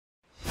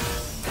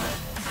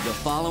The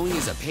following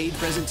is a paid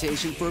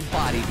presentation for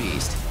Body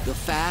Beast, the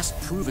fast,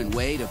 proven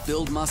way to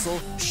build muscle,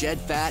 shed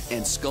fat,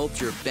 and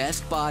sculpt your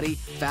best body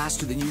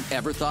faster than you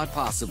ever thought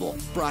possible.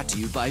 Brought to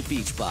you by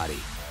Beachbody.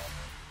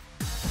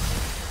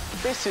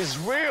 This is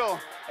real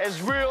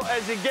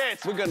as it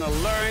gets. We're gonna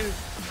learn,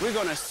 we're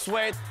gonna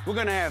sweat, we're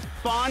gonna have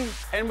fun,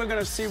 and we're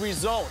gonna see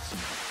results.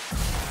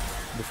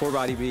 Before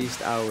Body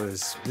Beast, I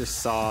was just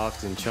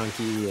soft and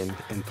chunky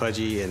and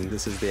pudgy, and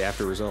this is the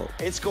after result.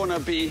 It's gonna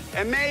be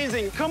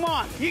amazing. Come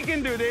on, you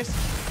can do this.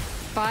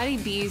 Body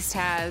Beast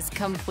has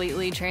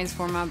completely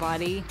transformed my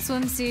body.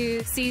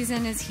 Swimsuit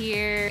season is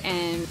here,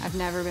 and I've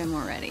never been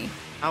more ready.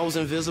 I was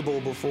invisible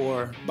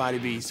before Body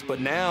Beast,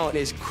 but now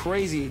it's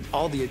crazy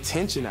all the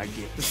attention I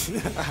get.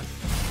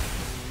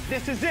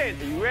 This is it.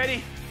 Are you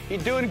ready? You're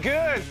doing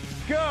good.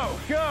 Go,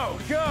 go,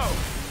 go.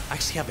 I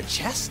actually have a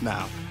chest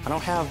now. I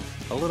don't have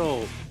a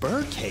little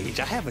bird cage.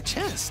 I have a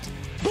chest.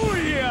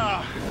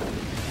 Booyah!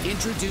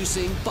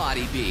 Introducing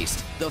Body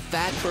Beast, the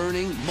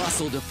fat-burning,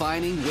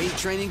 muscle-defining weight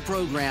training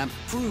program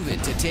proven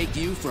to take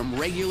you from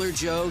regular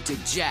Joe to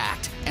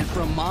jacked and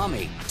from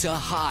mommy to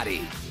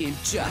hottie in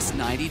just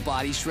 90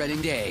 body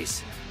shredding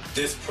days.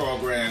 This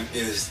program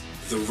is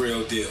the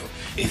real deal.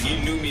 If you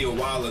knew me a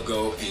while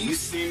ago and you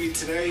see me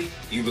today,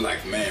 you'd be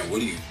like, man,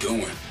 what are you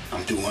doing?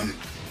 I'm doing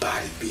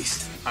Body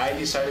Beast. I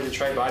decided to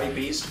try Body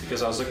Beast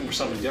because I was looking for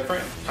something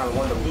different. I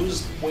wanted to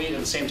lose weight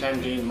at the same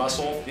time gain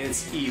muscle.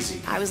 It's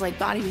easy. I was like,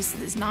 Body Beast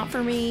is not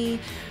for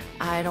me.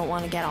 I don't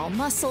want to get all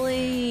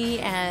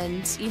muscly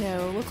and, you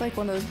know, look like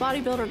one of those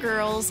bodybuilder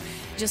girls.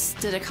 Just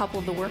did a couple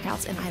of the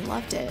workouts and I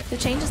loved it. The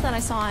changes that I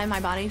saw in my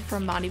body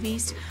from Body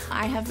Beast,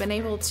 I have been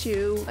able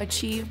to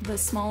achieve the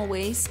small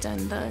waist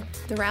and the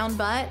round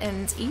butt,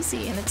 and it's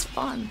easy and it's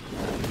fun.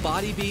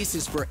 Body Beast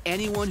is for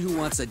anyone who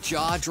wants a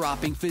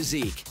jaw-dropping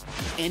physique.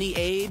 Any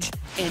age,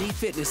 any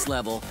fitness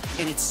level,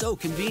 and it's so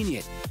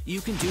convenient.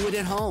 You can do it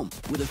at home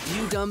with a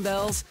few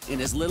dumbbells in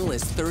as little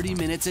as 30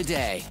 minutes a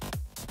day.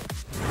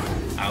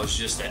 I was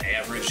just an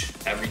average,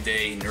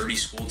 everyday, nerdy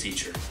school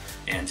teacher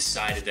and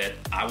decided that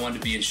I wanted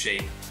to be in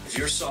shape. If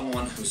you're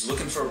someone who's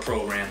looking for a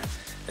program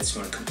that's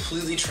going to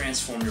completely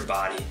transform your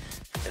body,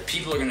 that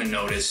people are going to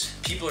notice,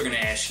 people are going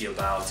to ask you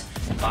about,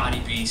 Body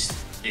Beast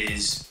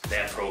is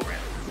that program.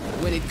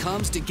 When it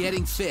comes to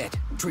getting fit,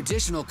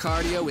 traditional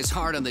cardio is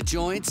hard on the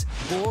joints,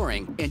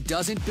 boring, and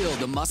doesn't build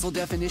the muscle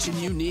definition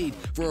you need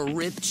for a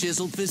ripped,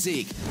 chiseled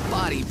physique.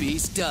 Body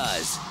Beast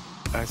does.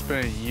 I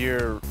spent a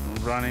year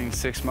running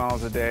 6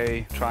 miles a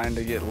day, trying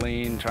to get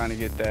lean, trying to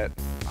get that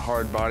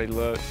hard body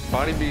look.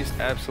 Body Beast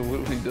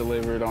absolutely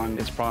delivered on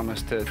its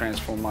promise to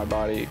transform my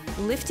body.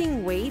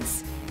 Lifting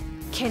weights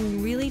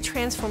can really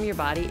transform your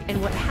body,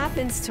 and what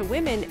happens to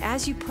women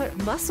as you put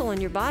muscle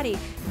in your body,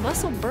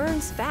 muscle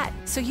burns fat,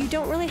 so you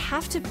don't really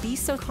have to be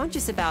so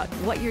conscious about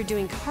what you're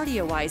doing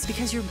cardio-wise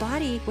because your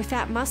body with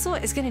that muscle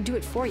is going to do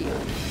it for you.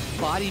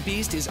 Body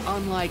Beast is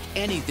unlike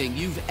anything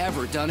you've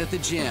ever done at the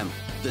gym.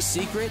 The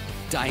secret?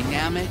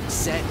 Dynamic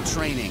set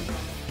training.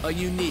 A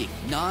unique,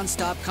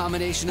 non-stop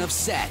combination of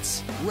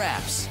sets,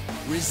 reps,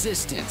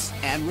 resistance,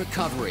 and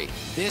recovery.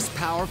 This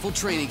powerful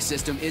training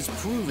system is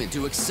proven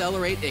to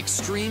accelerate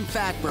extreme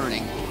fat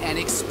burning and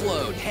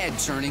explode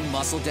head-turning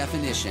muscle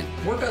definition.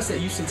 Workouts that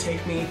used to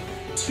take me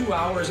 2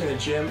 hours in a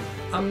gym,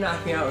 I'm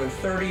knocking out in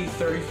 30,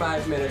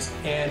 35 minutes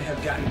and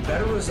have gotten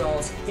better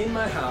results in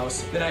my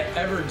house than I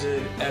ever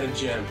did at a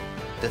gym.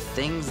 The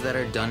things that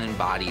are done in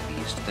Body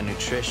Beast, the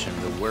nutrition,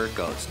 the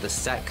workouts, the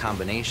set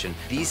combination,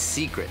 these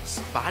secrets,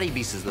 Body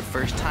Beast is the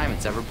first time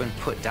it's ever been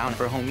put down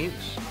for home use.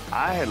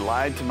 I had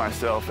lied to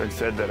myself and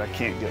said that I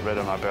can't get rid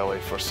of my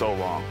belly for so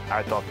long.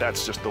 I thought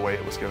that's just the way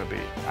it was going to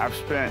be. I've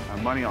spent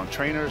money on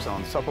trainers,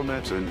 on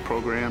supplements and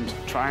programs,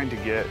 trying to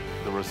get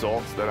the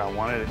results that I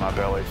wanted in my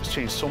belly. It's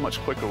changed so much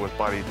quicker with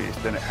Body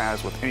Beast than it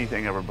has with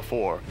anything ever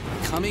before.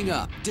 Coming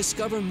up,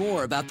 discover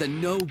more about the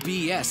no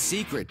BS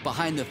secret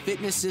behind the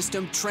fitness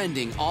system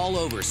trending all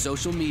over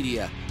social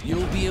media.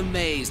 You'll be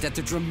amazed at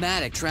the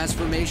dramatic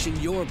transformation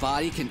your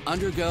body can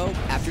undergo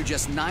after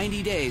just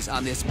 90 days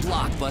on this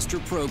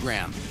blockbuster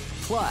program.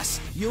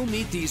 Plus, you'll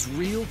meet these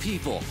real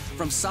people,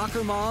 from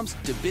soccer moms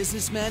to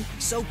businessmen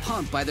so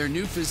pumped by their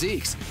new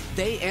physiques.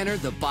 They enter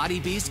the Body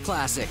Beast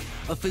Classic,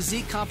 a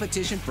physique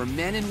competition for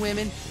men and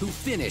women who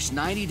finish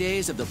 90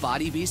 days of the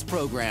Body Beast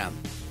program.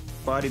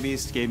 Body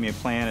Beast gave me a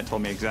plan. It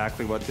told me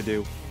exactly what to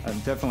do. I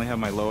definitely have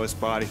my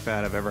lowest body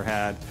fat I've ever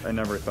had. I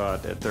never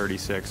thought at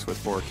 36 with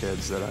 4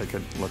 kids that I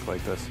could look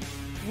like this.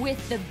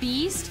 With the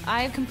Beast,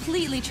 I have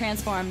completely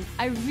transformed.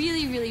 I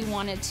really, really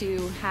wanted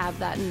to have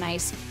that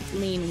nice,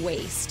 lean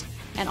waist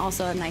and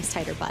also a nice,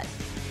 tighter butt.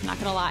 I'm not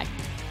gonna lie.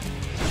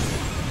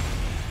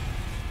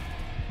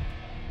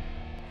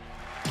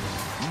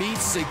 Meet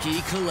Sagi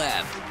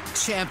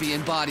Kalev,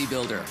 champion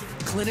bodybuilder,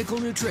 clinical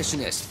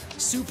nutritionist,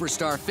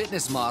 superstar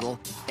fitness model,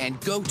 and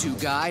go-to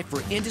guy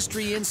for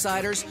industry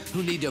insiders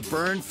who need to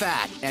burn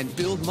fat and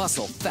build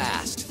muscle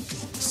fast.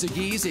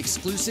 Segee's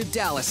exclusive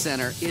Dallas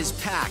Center is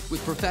packed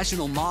with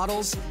professional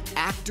models,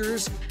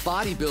 actors,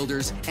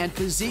 bodybuilders, and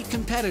physique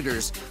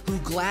competitors who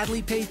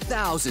gladly pay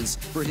thousands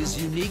for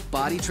his unique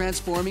body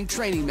transforming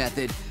training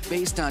method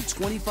based on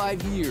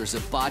 25 years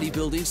of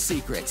bodybuilding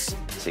secrets.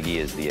 Segee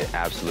is the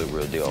absolute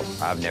real deal.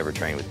 I've never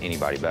trained with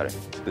anybody better.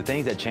 The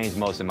things that changed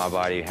most in my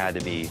body had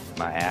to be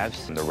my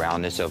abs, and the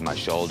roundness of my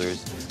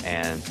shoulders,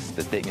 and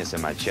the thickness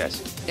in my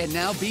chest. And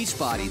now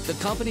Beachbody, the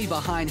company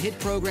behind hit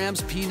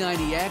programs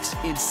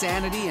P90X,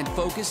 Insanity, and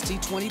Focus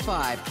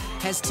T25,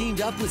 has teamed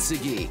up with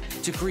Segee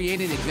to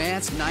create an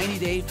advanced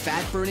 90-day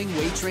fat-burning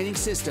weight training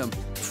system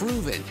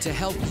proven to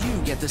help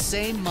you get the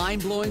same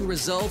mind-blowing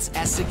results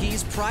as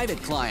Segee's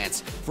private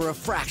clients for a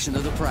fraction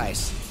of the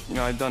price. You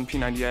know, I've done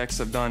P90X,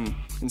 I've done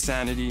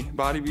Insanity.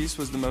 Body Beast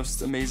was the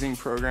most amazing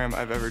program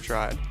I've ever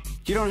tried.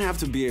 You don't have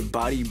to be a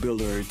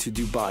bodybuilder to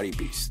do Body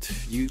Beast.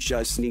 You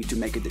just need to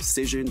make a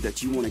decision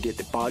that you want to get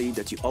the body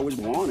that you always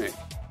wanted.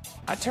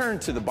 I turn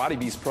to the Body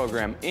Beast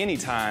program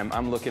anytime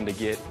I'm looking to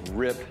get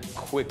ripped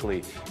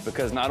quickly,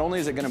 because not only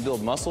is it going to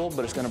build muscle,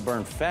 but it's going to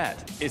burn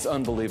fat. It's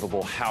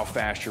unbelievable how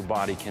fast your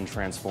body can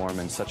transform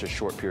in such a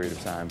short period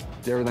of time.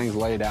 Everything's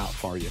laid out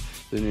for you.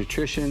 The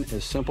nutrition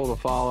is simple to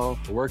follow.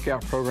 The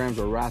workout programs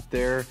are right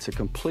there. It's a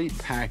complete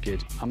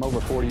package. I'm over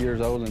 40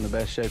 years old and in the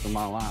best shape of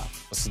my life.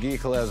 Segee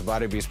Khalev's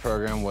Body Beast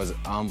program was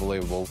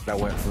unbelievable. I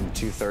went from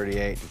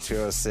 238 to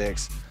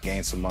 206,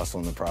 gained some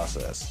muscle in the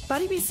process.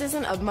 Body Beast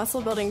isn't a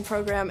muscle building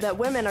program that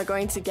women are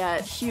going to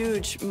get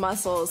huge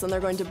muscles and they're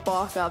going to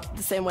bulk up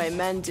the same way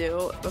men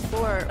do.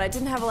 Before, I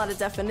didn't have a lot of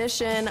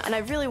definition and I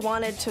really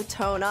wanted to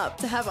tone up,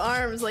 to have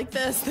arms like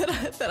this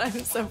that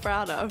I'm so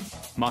proud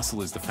of.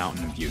 Muscle is the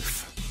fountain of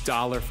youth.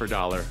 Dollar for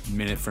dollar,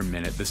 minute for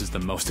minute, this is the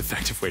most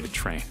effective way to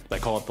train. I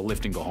call it the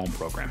lift and go home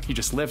program. You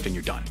just lift and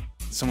you're done.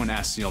 Someone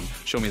asks,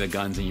 show me the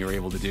guns and you're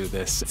able to do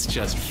this. It's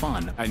just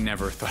fun. I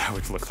never thought I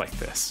would look like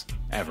this,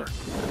 ever.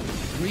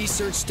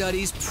 Research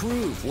studies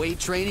prove weight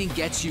training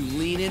gets you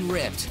lean and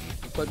ripped.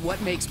 But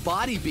what makes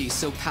Body Beast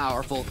so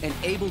powerful and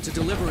able to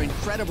deliver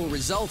incredible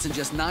results in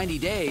just 90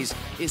 days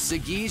is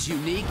Segee's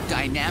unique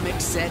dynamic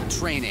set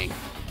training.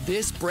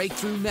 This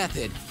breakthrough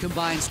method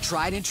combines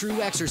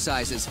tried-and-true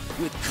exercises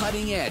with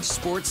cutting-edge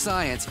sports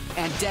science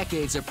and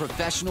decades of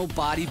professional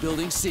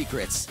bodybuilding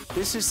secrets.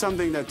 This is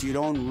something that you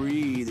don't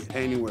read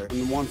anywhere.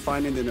 You won't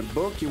find it in a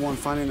book, you won't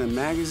find it in a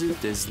magazine.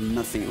 There's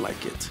nothing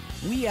like it.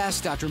 We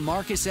asked Dr.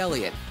 Marcus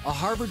Elliott, a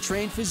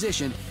Harvard-trained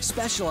physician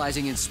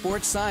specializing in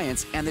sports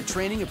science and the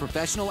training of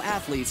professional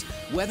athletes,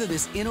 whether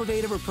this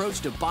innovative approach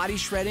to body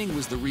shredding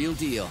was the real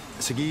deal.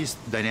 Segee's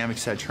dynamic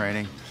set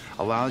training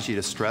allows you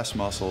to stress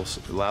muscles,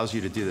 allows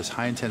you to do this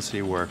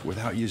high-intensity work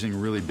without using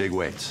really big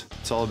weights.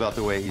 It's all about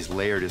the way he's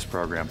layered his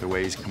program, the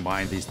way he's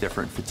combined these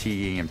different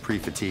fatiguing and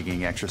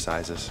pre-fatiguing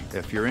exercises.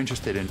 If you're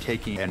interested in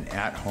taking an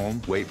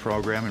at-home weight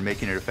program and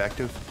making it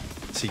effective,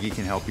 Segee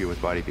can help you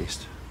with Body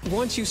Beast.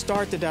 Once you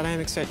start the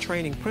dynamic set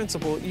training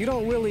principle, you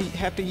don't really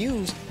have to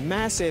use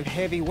massive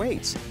heavy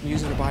weights.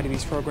 Using the Body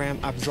Beast program,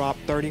 I've dropped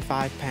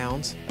 35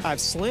 pounds. I've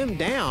slimmed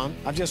down.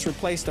 I've just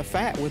replaced the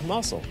fat with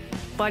muscle.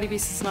 Body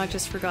Beast is not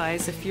just for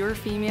guys. If you're a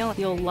female,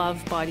 you'll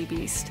love Body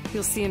Beast.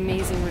 You'll see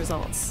amazing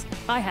results.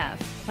 I have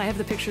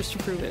the pictures to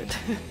prove it.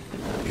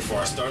 Before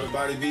I started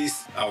Body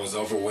Beast, I was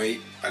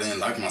overweight. I didn't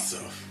like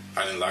myself.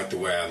 I didn't like the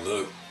way I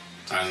looked.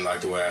 I didn't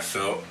like the way I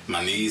felt.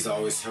 My knees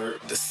always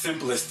hurt. The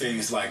simplest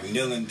things like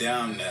kneeling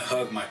down to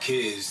hug my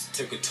kids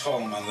took a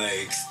toll on my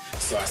legs.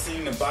 So I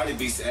seen the Body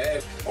Beast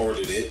ad,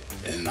 ordered it,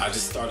 and I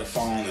just started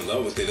falling in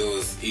love with it. It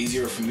was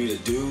easier for me to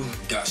do,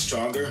 got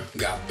stronger,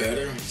 got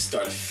better,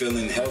 started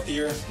feeling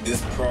healthier.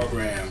 This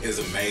program is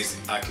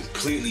amazing. I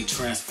completely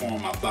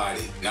transformed my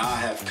body. Now I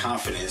have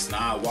confidence.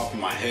 Now I walk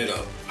with my head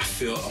up. I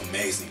feel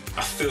amazing.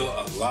 I feel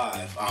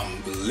alive.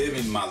 I'm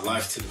living my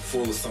life to the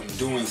fullest. I'm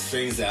doing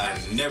things that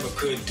I never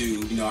could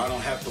do. I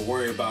don't have to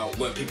worry about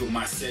what people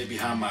might say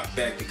behind my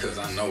back because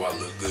I know I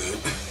look good.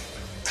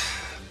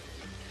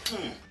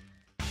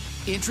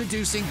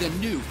 Introducing the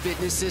new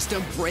fitness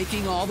system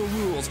breaking all the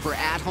rules for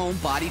at-home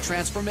body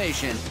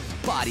transformation,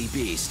 Body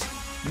Beast.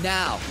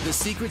 Now, the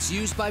secrets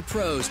used by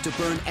pros to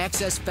burn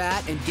excess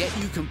fat and get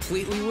you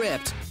completely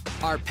ripped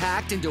are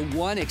packed into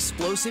one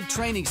explosive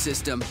training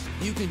system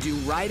you can do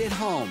right at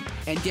home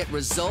and get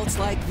results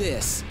like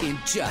this in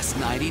just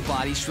 90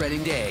 body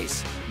shredding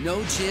days.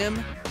 No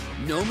gym,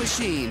 no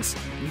machines,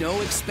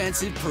 no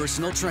expensive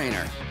personal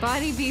trainer.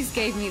 Body Beast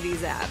gave me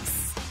these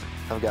abs.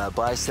 I've got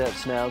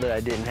biceps now that I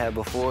didn't have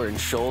before and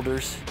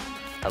shoulders.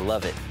 I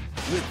love it.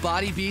 With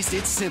Body Beast,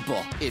 it's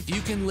simple. If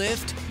you can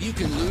lift, you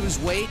can lose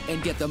weight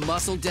and get the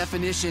muscle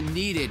definition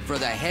needed for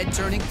the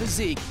head-turning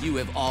physique you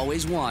have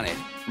always wanted.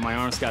 My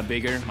arms got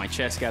bigger, my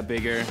chest got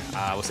bigger,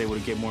 I was able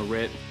to get more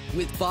ripped.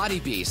 With Body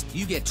Beast,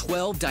 you get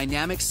 12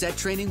 dynamic set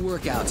training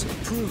workouts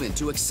proven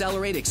to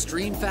accelerate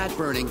extreme fat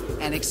burning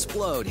and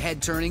explode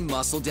head-turning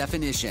muscle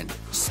definition.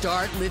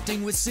 Start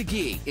lifting with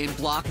Segee in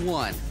Block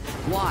 1.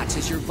 Watch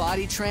as your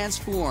body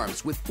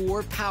transforms with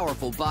 4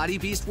 powerful Body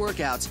Beast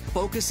workouts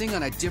focusing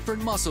on a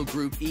different muscle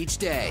group each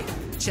day.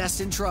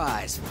 Chest and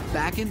tris,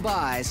 back and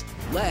bis,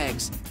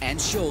 legs, and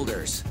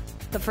shoulders.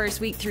 The first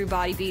week through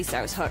Body Beast,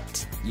 I was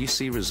hooked. You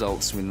see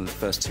results within the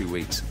first 2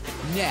 weeks.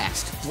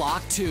 Next,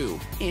 Block 2.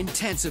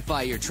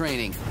 Intensify your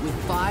training with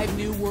 5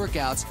 new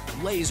workouts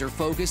laser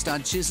focused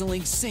on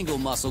chiseling single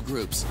muscle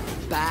groups: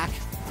 back,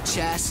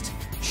 chest,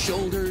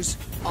 shoulders,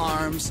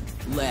 arms,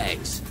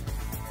 legs.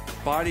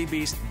 Body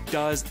Beast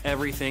does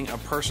everything a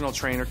personal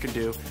trainer could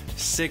do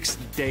 6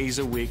 days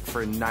a week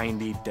for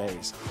 90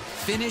 days.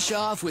 Finish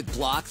off with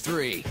Block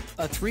 3,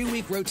 a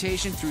 3-week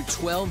rotation through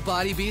 12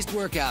 Body Beast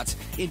workouts,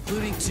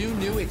 including 2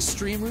 new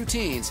extreme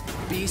routines,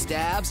 Beast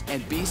Abs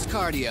and Beast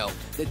Cardio,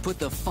 that put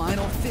the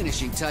final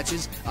finishing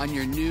touches on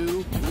your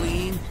new,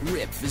 lean,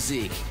 ripped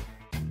physique.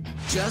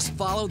 Just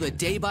follow the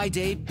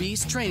day-by-day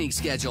Beast training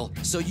schedule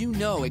so you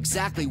know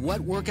exactly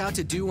what workout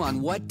to do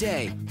on what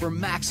day for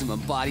maximum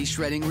body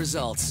shredding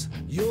results.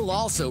 You'll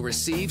also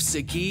receive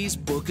Segi's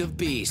Book of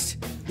Beast.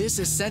 This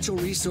essential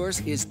resource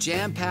is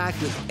jam-packed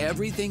with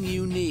everything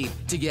you need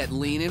to get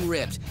lean and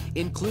ripped,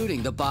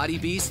 including the Body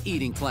Beast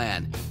eating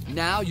plan.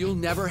 Now you'll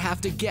never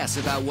have to guess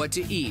about what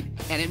to eat,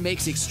 and it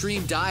makes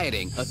extreme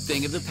dieting a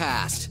thing of the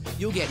past.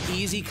 You'll get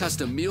easy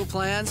custom meal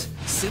plans,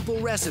 simple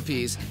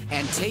recipes,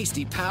 and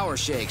tasty power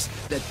shakes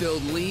that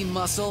build lean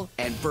muscle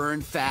and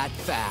burn fat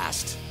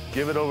fast.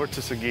 Give it over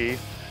to Segi,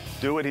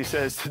 do what he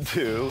says to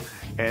do,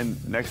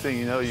 and next thing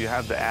you know, you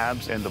have the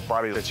abs and the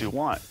body that you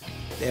want.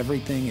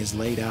 Everything is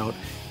laid out.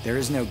 There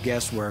is no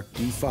guesswork.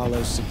 You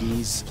follow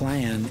Segi's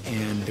plan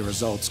and the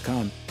results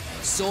come.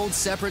 Sold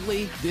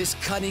separately, this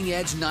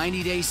cutting-edge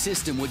 90-day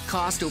system would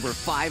cost over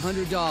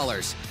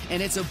 $500,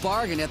 and it's a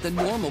bargain at the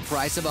normal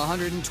price of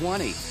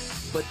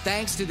 $120. But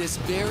thanks to this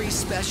very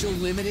special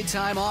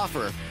limited-time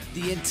offer,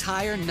 the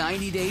entire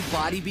 90-day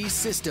Body Beast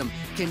system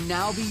can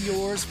now be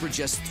yours for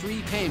just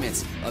 3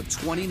 payments of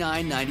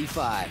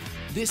 $29.95.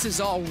 This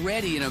is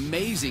already an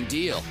amazing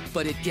deal,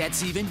 but it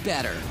gets even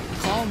better.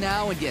 Call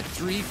now and get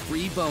 3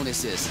 free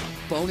bonuses.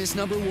 Bonus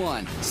number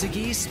 1,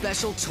 Segi's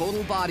special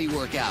total body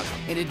workout,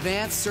 an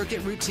advanced circuit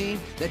routine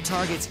that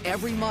targets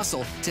every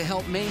muscle to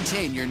help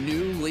maintain your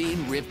new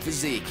lean, ripped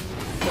physique.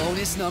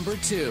 Bonus number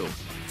 2,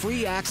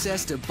 free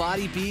access to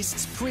Body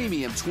Beast's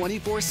premium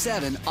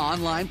 24/7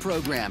 online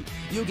program.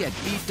 You'll get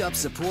beefed up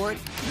support,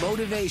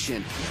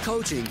 motivation,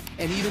 coaching,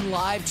 and even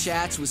live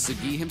chats with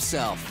Segi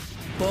himself.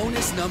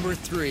 Bonus number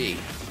 3,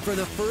 for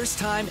the first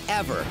time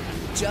ever,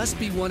 just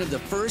be one of the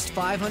first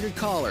 500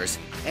 callers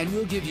and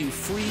we'll give you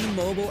free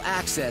mobile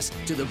access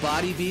to the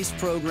Body Beast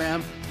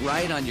program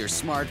right on your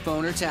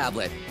smartphone or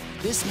tablet.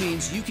 This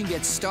means you can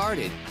get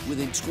started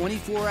within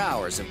 24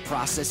 hours of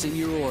processing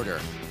your order.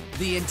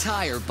 The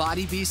entire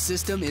Body Beast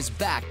system is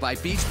backed by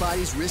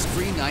Beachbody's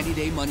risk-free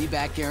 90-day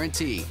money-back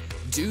guarantee.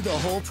 Do the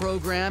whole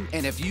program,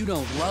 and if you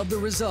don't love the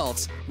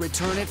results,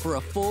 return it for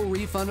a full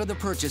refund of the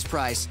purchase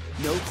price,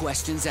 no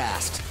questions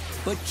asked.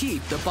 But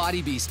keep the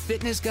Body Beast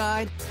fitness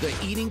guide, the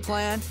eating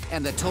plan,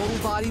 and the total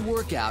body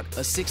workout,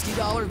 a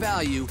 $60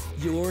 value,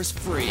 yours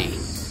free.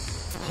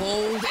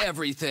 Hold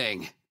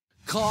everything.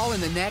 Call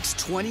in the next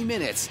 20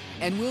 minutes,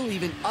 and we'll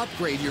even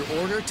upgrade your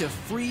order to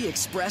free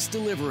express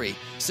delivery,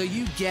 so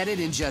you get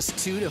it in just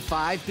 2 to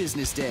 5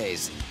 business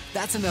days.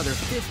 That's another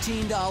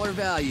 $15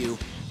 value,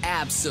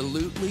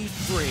 absolutely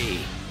free.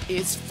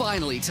 It's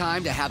finally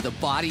time to have the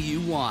body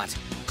you want.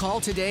 Call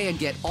today and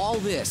get all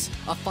this,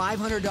 a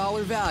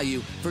 $500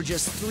 value, for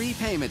just 3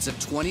 payments of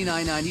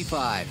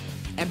 $29.95.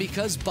 And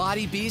because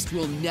Body Beast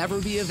will never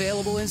be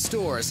available in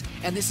stores,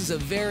 and this is a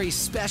very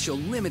special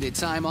limited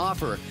time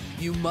offer,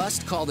 you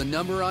must call the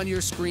number on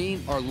your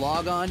screen or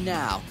log on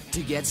now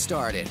to get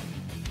started.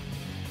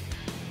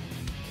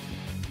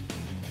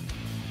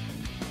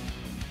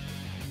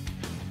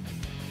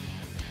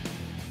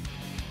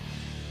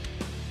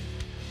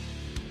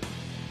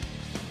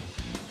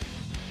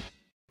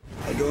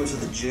 I go into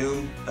the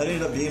gym. I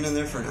ended up being in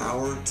there for an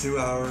hour, 2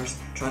 hours,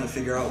 trying to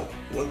figure out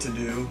what to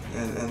do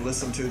and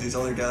listen to these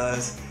other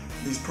guys.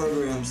 These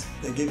programs,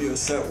 they give you a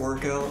set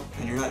workout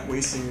and you're not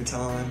wasting your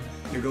time.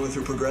 You're going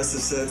through progressive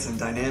sets and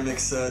dynamic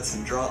sets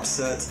and drop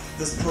sets.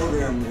 This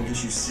program will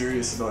get you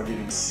serious about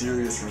getting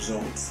serious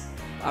results.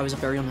 I was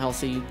very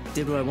unhealthy,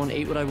 did what I want,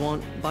 ate what I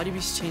want. Body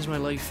Beast changed my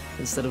life.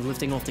 Instead of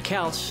lifting off the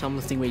couch, I'm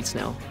lifting weights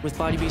now. With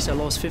Body Beast, I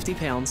lost 50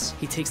 pounds.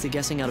 He takes the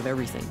guessing out of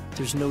everything.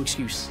 There's no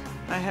excuse.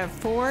 I have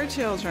 4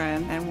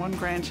 children and 1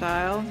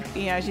 grandchild.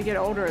 As you get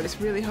older,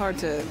 it's really hard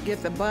to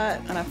get the butt,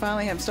 and I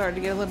finally have started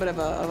to get a little bit of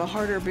a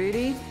harder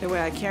booty. The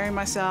way I carry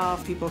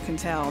myself, people can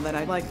tell that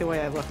I like the way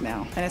I look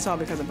now, and it's all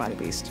because of Body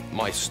Beast.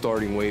 My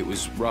starting weight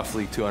was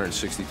roughly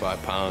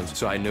 265 pounds,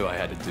 so I knew I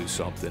had to do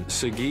something.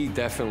 Segi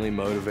definitely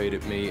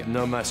motivated me.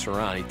 No mess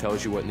around. He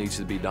tells you what needs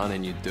to be done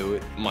and you do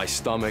it. My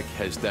stomach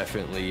has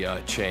definitely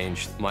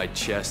changed. My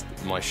chest,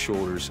 my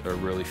shoulders are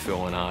really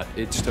filling out.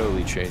 It's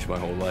totally changed my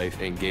whole life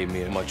and gave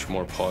me a much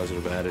more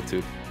positive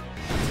attitude.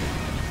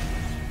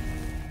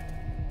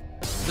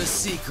 The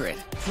secret,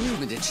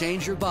 proven to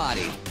change your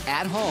body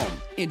at home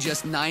in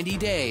just 90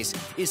 days,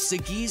 is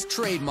Segi's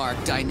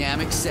trademark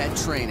dynamic set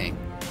training.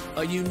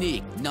 A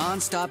unique,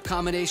 non-stop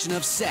combination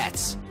of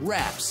sets,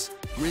 reps,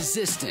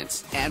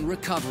 resistance, and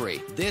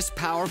recovery. This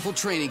powerful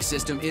training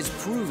system is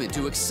proven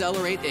to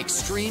accelerate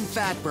extreme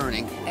fat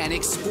burning and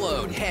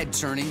explode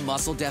head-turning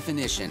muscle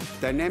definition.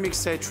 Dynamic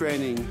set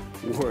training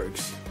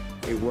works.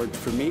 It worked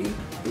for me,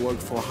 it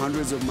worked for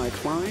hundreds of my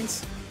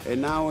clients,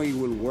 and now it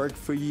will work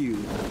for you.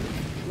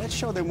 Let's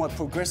show them what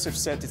progressive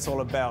set is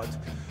all about.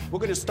 We're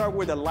gonna start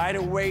with a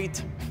lighter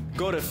weight,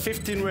 go to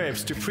 15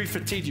 reps to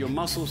pre-fatigue your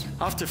muscles.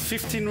 After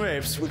 15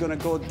 reps, we're gonna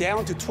go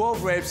down to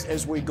 12 reps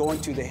as we go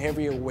into the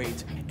heavier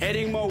weight.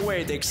 Adding more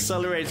weight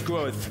accelerates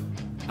growth.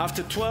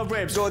 After 12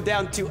 reps, go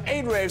down to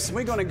 8 reps,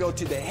 we're gonna go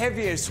to the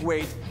heaviest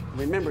weight.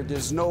 Remember,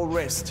 there's no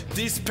rest.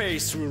 This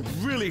pace will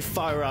really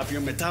fire up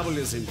your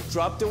metabolism.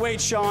 Drop the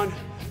weight, Sean.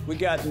 We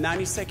got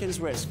 90 seconds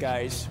rest,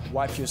 guys.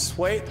 Wipe your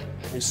sweat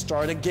and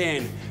start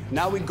again.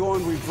 Now we go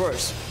in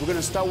reverse. We're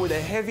gonna start with the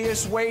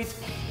heaviest weight,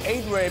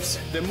 8 reps.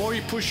 The more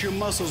you push your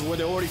muscles where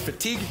they're already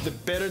fatigued, the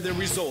better the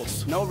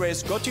results. No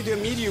rest, go to the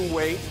medium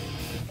weight,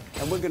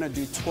 and we're gonna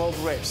do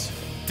 12 reps.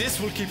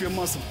 This will keep your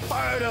muscle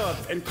fired up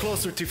and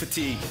closer to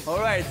fatigue. All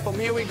right, from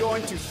here we go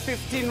into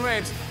 15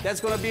 reps. That's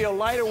gonna be a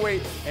lighter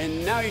weight,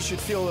 and now you should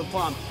feel the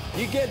pump.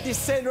 You get this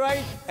set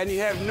right, and you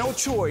have no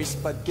choice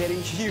but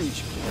getting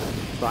huge.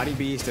 Body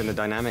Beast and the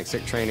dynamic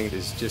set training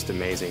is just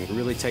amazing. It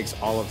really takes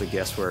all of the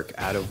guesswork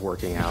out of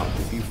working out.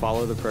 If you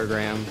follow the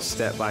program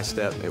step by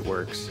step, it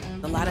works.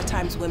 A lot of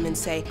times women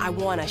say, I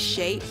want a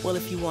shape. Well,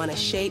 if you want a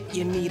shape,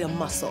 you need a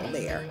muscle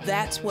there.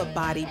 That's what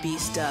Body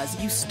Beast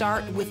does. You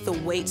start with the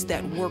weights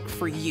that work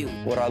for you.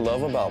 What I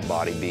love about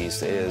Body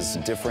Beast is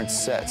different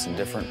sets and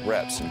different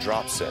reps and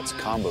drop sets,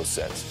 combo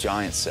sets,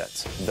 giant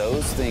sets.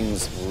 Those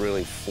things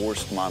really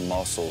forced my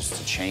muscles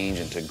to change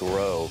and to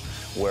grow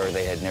where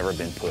they had never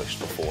been pushed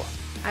before.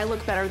 I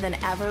look better than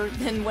ever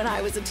than when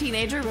I was a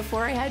teenager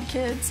before I had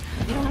kids.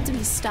 You don't have to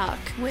be stuck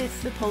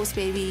with the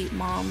post-baby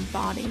mom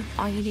body.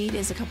 All you need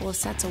is a couple of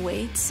sets of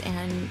weights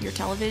and your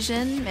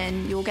television,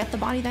 and you'll get the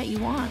body that you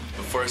want.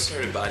 Before I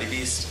started Body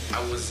Beast, I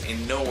was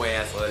in no way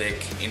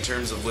athletic in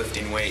terms of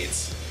lifting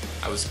weights.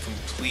 I was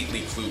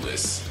completely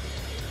clueless.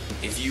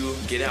 If you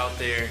get out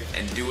there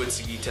and do what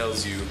Sagi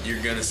tells you,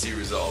 you're gonna see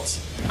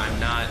results. I'm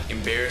not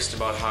embarrassed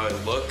about how I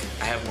look.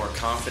 I have more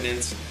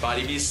confidence.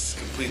 Body Beast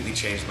completely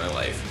changed my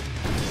life.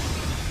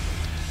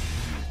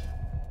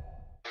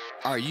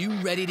 Are you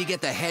ready to get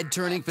the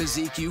head-turning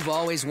physique you've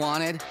always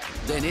wanted?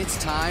 Then it's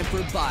time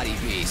for Body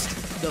Beast,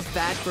 the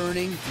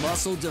fat-burning,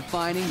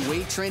 muscle-defining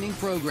weight training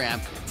program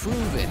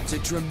proven to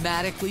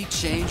dramatically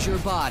change your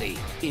body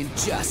in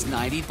just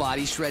 90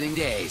 body shredding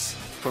days.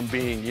 From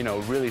being,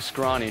 really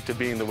scrawny to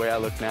being the way I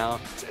look now,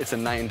 it's a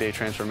night and day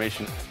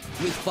transformation.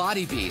 With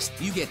Body Beast,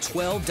 you get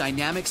 12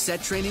 dynamic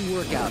set training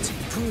workouts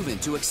proven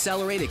to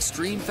accelerate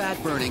extreme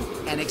fat burning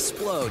and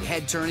explode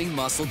head-turning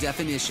muscle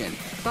definition.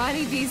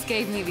 Body Beast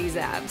gave me these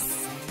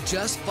abs.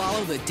 Just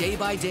follow the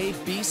day-by-day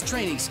Beast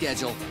training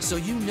schedule so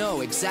you know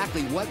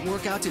exactly what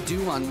workout to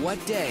do on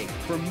what day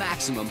for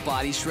maximum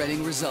body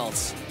shredding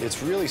results.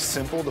 It's really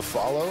simple to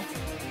follow,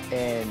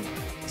 and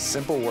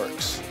simple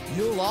works.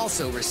 You'll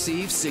also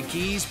receive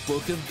Sagi's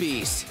Book of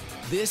Beast.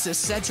 This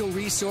essential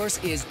resource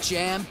is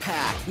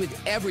jam-packed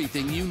with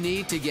everything you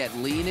need to get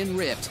lean and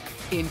ripped,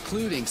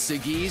 including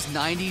Sagi's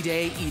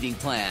 90-day eating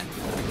plan.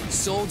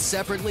 Sold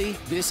separately,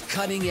 this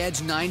cutting-edge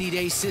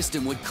 90-day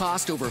system would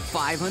cost over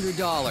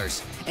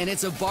 $500, and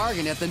it's a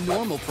bargain at the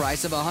normal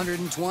price of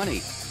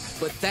 $120.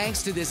 But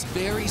thanks to this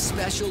very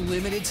special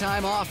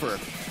limited-time offer,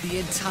 the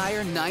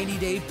entire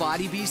 90-day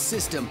Body Beast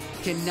system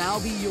can now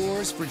be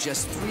yours for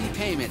just 3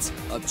 payments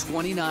of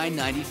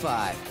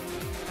 $29.95.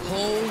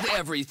 Hold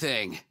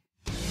everything.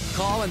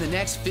 Call in the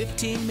next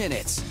 15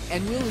 minutes,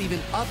 and we'll even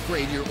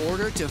upgrade your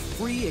order to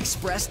free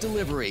express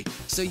delivery,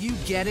 so you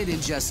get it in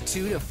just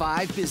 2 to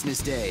 5 business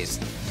days.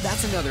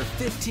 That's another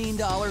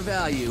 $15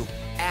 value,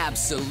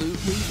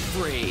 absolutely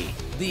free.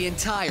 The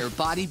entire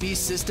Body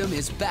Beast system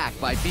is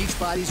backed by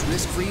Beachbody's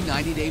risk-free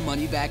 90-day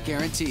money-back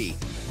guarantee.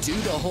 Do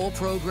the whole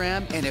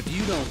program, and if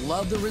you don't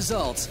love the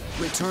results,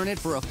 return it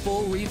for a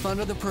full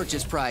refund of the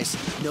purchase price,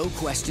 no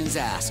questions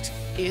asked.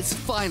 It's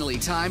finally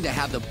time to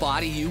have the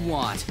body you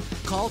want.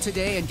 Call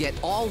today and get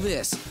all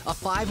this, a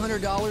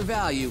 $500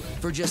 value,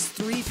 for just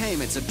 3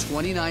 payments of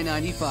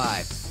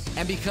 $29.95.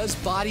 And because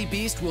Body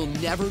Beast will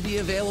never be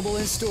available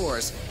in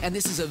stores, and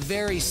this is a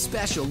very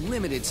special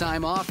limited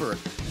time offer,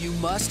 you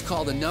must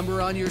call the number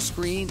on your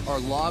screen or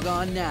log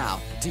on now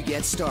to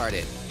get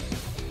started.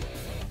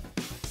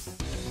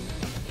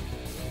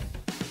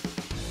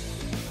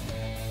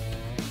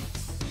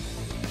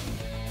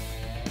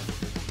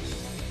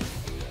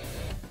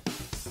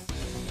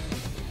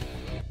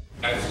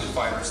 I flew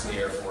fighters in the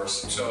Air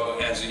Force, so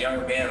as a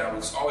younger man, I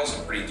was always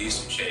in pretty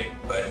decent shape.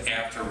 But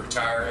after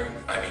retiring,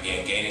 I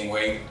began gaining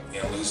weight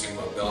and losing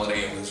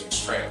mobility and losing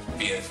strength.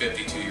 Being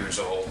 52 years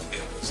old,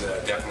 it was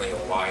definitely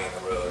a Y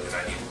in the road, and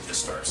I needed to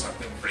start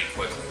something pretty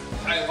quickly.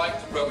 I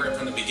liked the program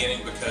from the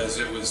beginning because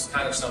it was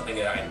kind of something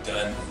that I'd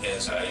done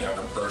as a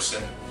younger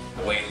person,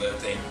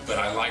 weightlifting, but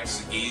I liked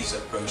Segi's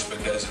approach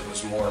because it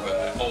was more of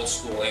an old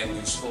school and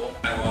new school.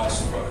 I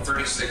lost from a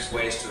 36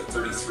 waist to a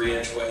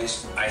 33-inch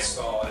waist. I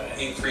saw an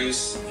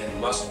increase in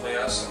muscle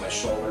mass in my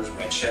shoulders,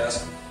 my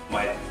chest,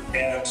 my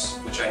abs,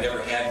 which I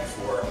never had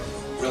before,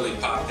 really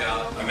popped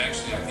out. I'm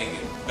actually, I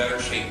think, in better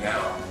shape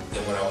now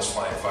than when I was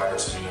flying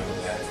fighters as a young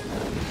man.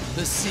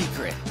 The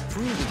secret,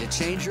 proven to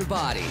change your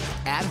body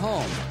at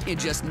home in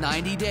just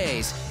 90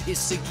 days, is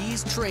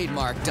Segi's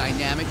trademark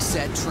dynamic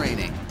set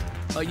training.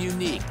 A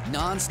unique,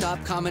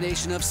 non-stop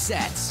combination of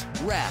sets,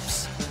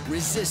 reps,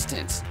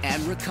 resistance,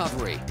 and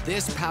recovery.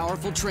 This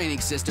powerful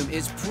training system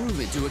is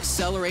proven to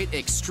accelerate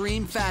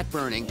extreme fat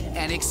burning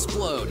and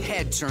explode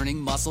head-turning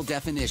muscle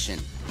definition.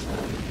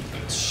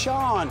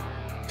 Sean,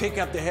 pick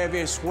up the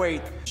heaviest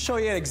weight. Show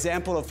you an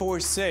example of 4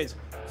 sets,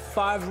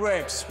 5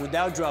 reps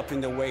without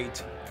dropping the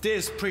weight.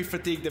 This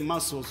pre-fatigue the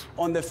muscles.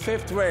 On the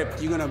 5th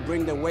rep, you're gonna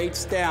bring the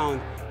weights down.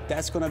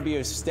 That's gonna be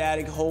a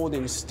static hold.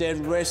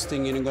 Instead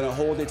resting, and you're gonna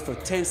hold it for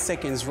 10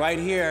 seconds right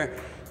here,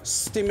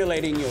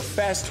 stimulating your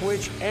fast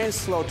twitch and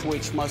slow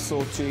twitch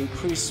muscle to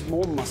increase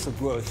more muscle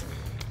growth.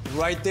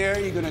 Right there,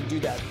 you're gonna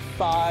do that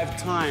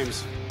 5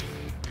 times.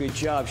 Good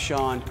job,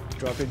 Sean.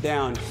 Drop it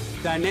down.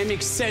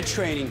 Dynamic set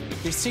training,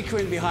 the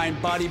secret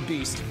behind Body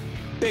Beast.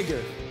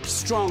 Bigger,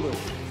 stronger,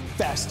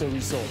 faster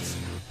results.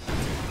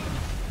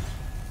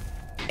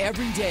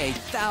 Every day,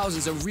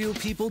 thousands of real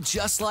people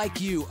just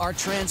like you are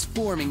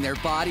transforming their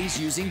bodies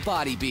using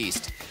Body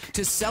Beast.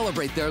 To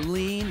celebrate their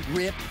lean,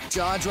 ripped,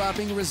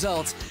 jaw-dropping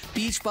results,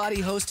 Beachbody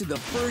hosted the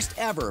first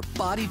ever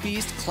Body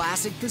Beast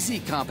Classic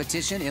Physique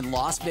competition in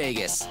Las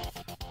Vegas.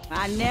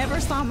 I never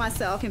saw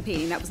myself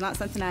competing. That was not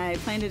something I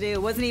planned to do.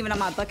 It wasn't even on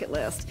my bucket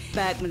list.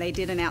 But when they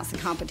did announce the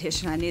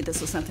competition, I knew this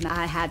was something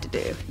I had to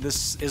do.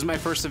 This is my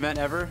first event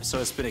ever, so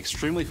it's been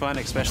extremely fun,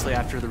 especially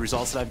after the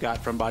results that I've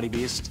got from Body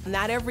Beast.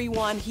 Not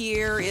everyone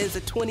here is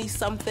a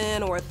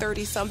 20-something or a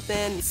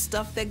 30-something.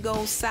 Stuff that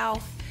goes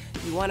south,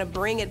 you want to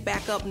bring it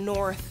back up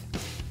north,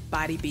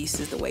 Body Beast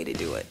is the way to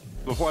do it.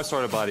 Before I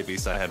started Body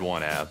Beast, I had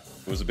one ab.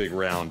 It was a big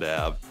round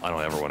ab. I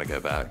don't ever want to go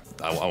back.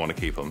 I want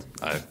to keep them.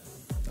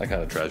 I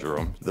kind of treasure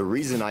them. The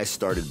reason I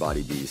started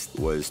Body Beast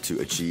was to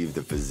achieve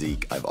the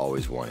physique I've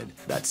always wanted.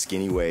 That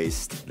skinny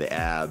waist, the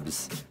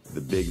abs, the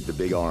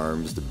big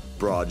arms, the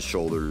broad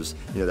shoulders,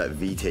 you know, that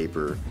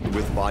V-taper.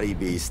 With Body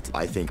Beast,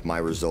 I think my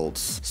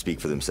results speak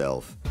for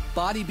themselves.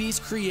 Body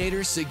Beast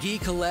creator Segi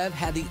Kalev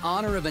had the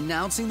honor of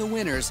announcing the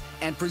winners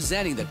and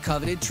presenting the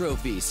coveted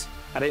trophies.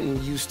 I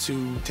didn't used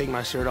to take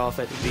my shirt off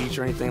at the beach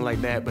or anything like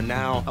that, but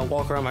now I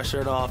walk around my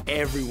shirt off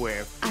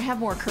everywhere. I have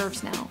more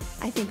curves now.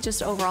 I think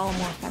just overall a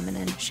more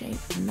feminine shape.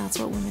 And that's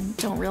what women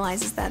don't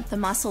realize, is that the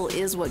muscle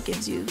is what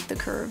gives you the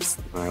curves.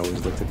 I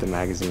always looked at the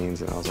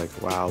magazines and I was like,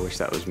 wow, I wish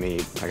that was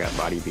me. I got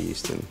Body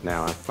Beast, and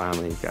now I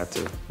finally got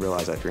to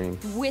realize that dream.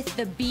 With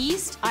the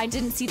Beast, I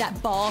didn't see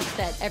that bulk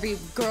that every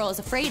girl is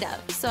afraid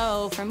of.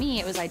 So for me,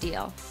 it was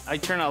ideal. I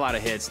turn a lot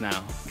of hits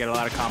now, get a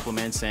lot of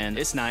compliments, and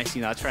it's nice.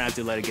 You know, I try not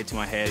to let it get to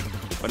my head,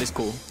 but it's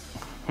cool.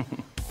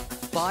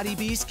 Body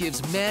Beast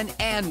gives men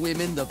and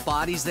women the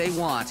bodies they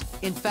want.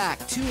 In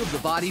fact, 2 of the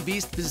Body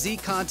Beast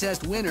Physique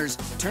Contest winners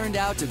turned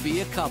out to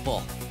be a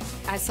couple.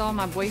 I saw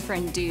my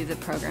boyfriend do the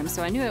program,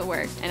 so I knew it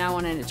worked, and I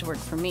wanted it to work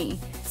for me.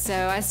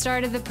 So I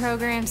started the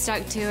program,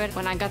 stuck to it.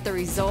 When I got the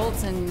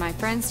results and my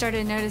friends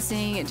started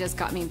noticing, it just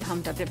got me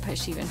pumped up to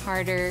push even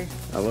harder.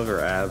 I love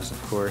her abs,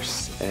 of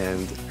course,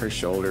 and her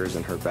shoulders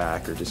and her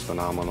back are just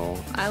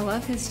phenomenal. I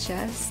love his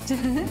chest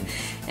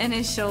and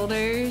his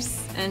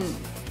shoulders, and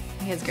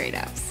he has great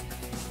abs.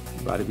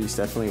 Body Beast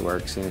definitely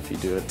works, and if you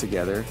do it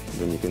together,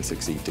 then you can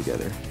succeed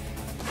together.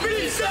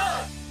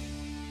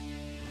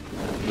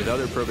 With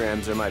other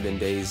programs, there might have been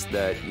days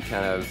that you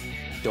kind of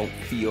don't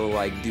feel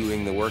like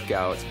doing the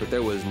workouts, but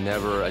there was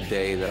never a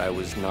day that I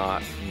was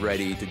not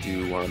ready to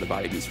do one of the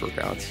Body Beast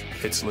workouts.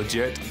 It's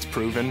legit, it's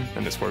proven,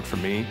 and it's worked for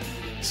me.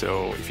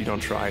 So if you don't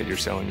try it, you're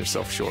selling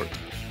yourself short.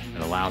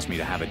 It allows me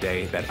to have a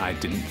day that I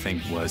didn't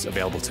think was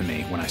available to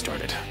me when I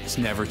started. It's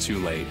never too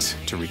late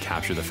to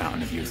recapture the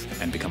fountain of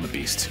youth and become a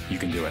beast. You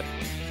can do it.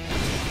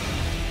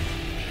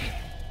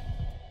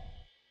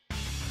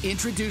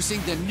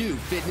 Introducing the new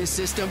fitness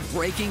system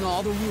breaking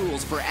all the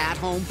rules for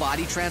at-home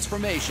body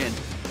transformation,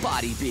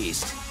 Body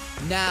Beast.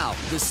 Now,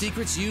 the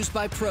secrets used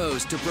by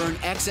pros to burn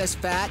excess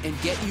fat and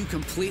get you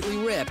completely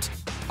ripped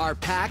are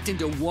packed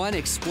into one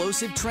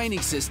explosive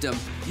training system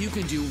you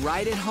can do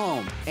right at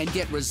home and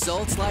get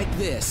results like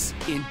this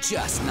in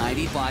just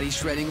 90 body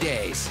shredding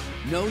days.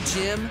 No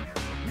gym,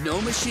 no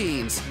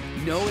machines,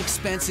 no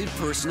expensive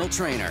personal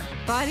trainer.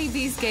 Body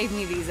Beast gave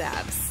me these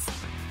abs.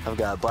 I've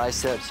got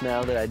biceps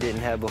now that I didn't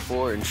have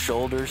before, and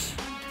shoulders.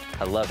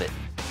 I love it.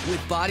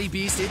 With Body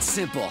Beast, it's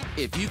simple.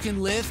 If you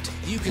can lift,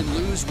 you can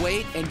lose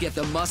weight and get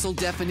the muscle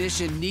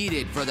definition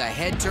needed for the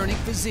head-turning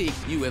physique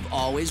you have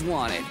always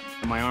wanted.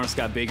 My arms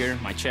got bigger,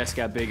 my chest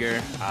got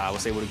bigger, I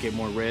was able to get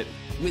more ripped.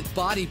 With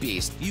Body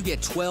Beast, you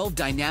get 12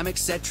 dynamic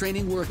set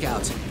training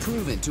workouts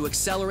proven to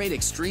accelerate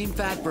extreme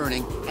fat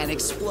burning and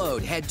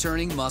explode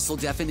head-turning muscle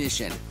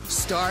definition.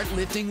 Start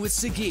lifting with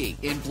Sagi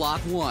in Block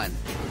 1.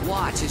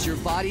 Watch as your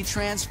body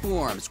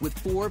transforms with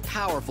 4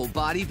 powerful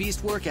Body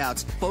Beast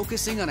workouts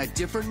focusing on a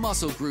different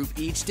muscle group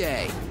each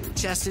day.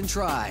 Chest and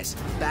tris,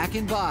 back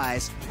and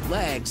bis,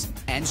 legs,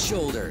 and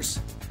shoulders.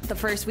 The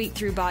first week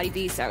through Body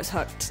Beast, I was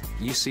hooked.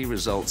 You see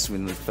results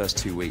within the first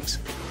 2 weeks.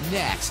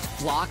 Next,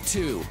 Block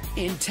 2.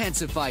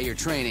 Intensify your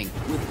training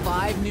with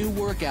 5 new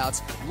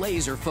workouts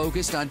laser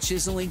focused on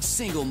chiseling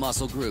single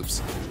muscle groups: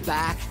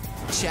 back,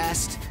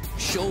 chest,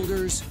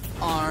 shoulders,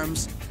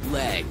 arms,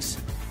 legs.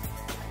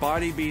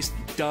 Body Beast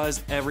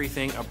does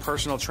everything a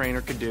personal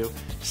trainer could do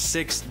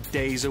 6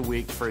 days a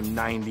week for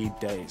 90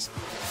 days.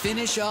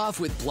 Finish off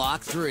with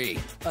Block 3,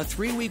 a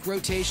 3-week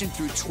rotation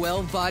through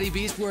 12 Body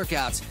Beast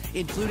workouts,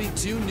 including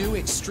 2 new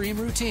extreme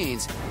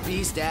routines,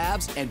 Beast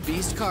Abs and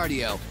Beast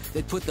Cardio,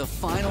 that put the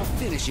final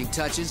finishing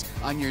touches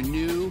on your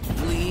new,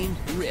 lean,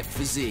 ripped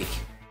physique.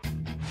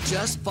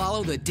 Just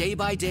follow the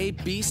day-by-day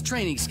Beast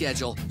training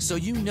schedule so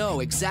you know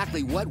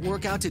exactly what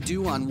workout to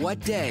do on what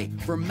day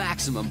for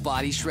maximum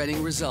body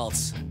shredding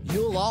results.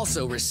 You'll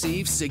also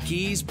receive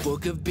Sagi's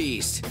Book of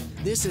Beast.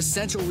 This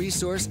essential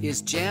resource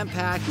is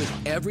jam-packed with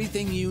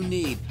everything you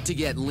need to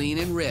get lean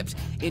and ripped,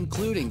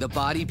 including the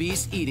Body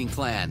Beast eating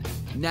plan.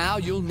 Now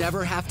you'll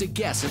never have to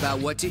guess about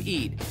what to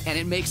eat, and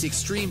it makes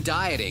extreme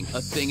dieting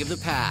a thing of the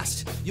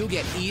past. You'll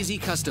get easy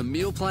custom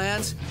meal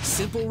plans,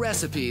 simple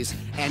recipes,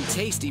 and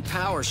tasty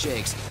power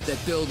shakes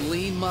that build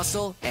lean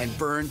muscle and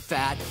burn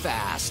fat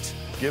fast.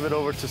 Give it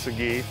over to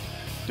Sagi,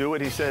 do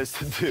what he says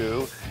to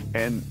do,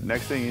 and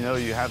next thing you know,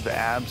 you have the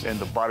abs and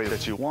the body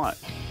that you want.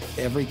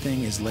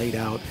 Everything is laid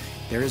out.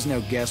 There is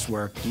no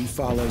guesswork. You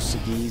follow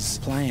Sagi's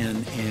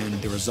plan and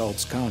the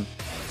results come.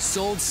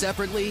 Sold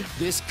separately,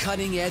 this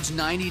cutting-edge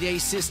 90-day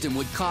system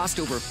would cost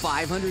over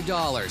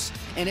 $500,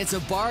 and it's a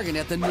bargain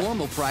at the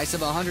normal price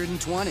of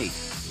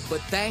 $120.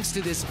 But thanks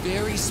to this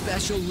very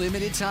special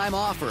limited-time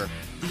offer,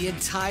 the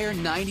entire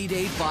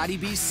 90-day Body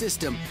Beast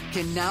system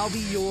can now be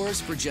yours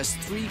for just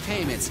 3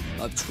 payments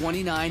of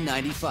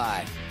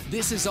 $29.95.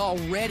 This is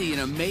already an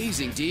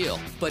amazing deal,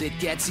 but it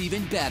gets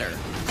even better.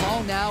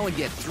 Call now and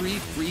get 3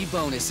 free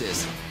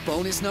bonuses.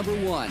 Bonus number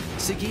 1,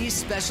 Sagi's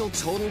special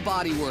total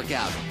body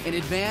workout, an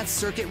advanced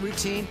circuit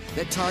routine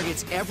that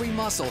targets every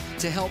muscle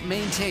to help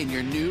maintain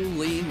your new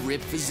lean,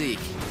 ripped physique.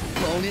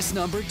 Bonus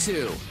number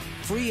 2,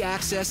 free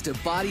access to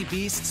Body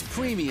Beast's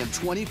premium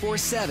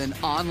 24/7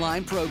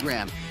 online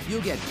program.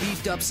 You'll get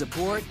beefed up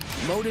support,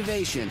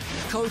 motivation,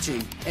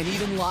 coaching, and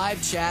even live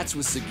chats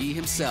with Sagi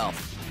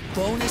himself.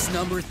 Bonus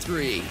number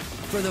 3,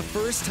 for the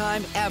first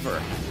time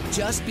ever,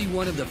 just be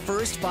one of the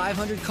first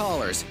 500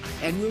 callers,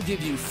 and we'll give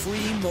you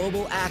free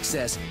mobile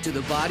access to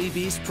the Body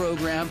Beast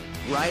program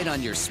right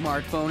on your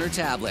smartphone or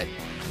tablet.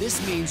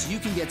 This means you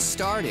can get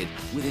started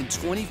within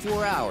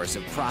 24 hours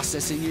of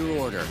processing your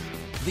order.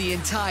 The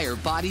entire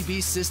Body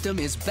Beast system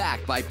is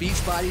backed by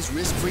Beachbody's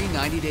risk-free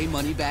 90-day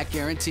money-back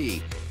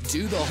guarantee.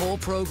 Do the whole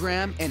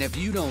program, and if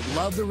you don't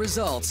love the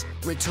results,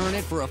 return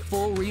it for a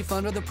full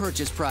refund of the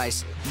purchase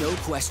price, no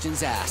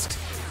questions asked.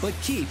 But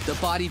keep the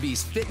Body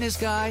Beast fitness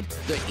guide,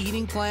 the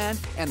eating plan,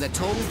 and the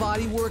total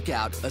body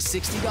workout, a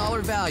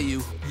 $60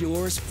 value,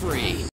 yours free.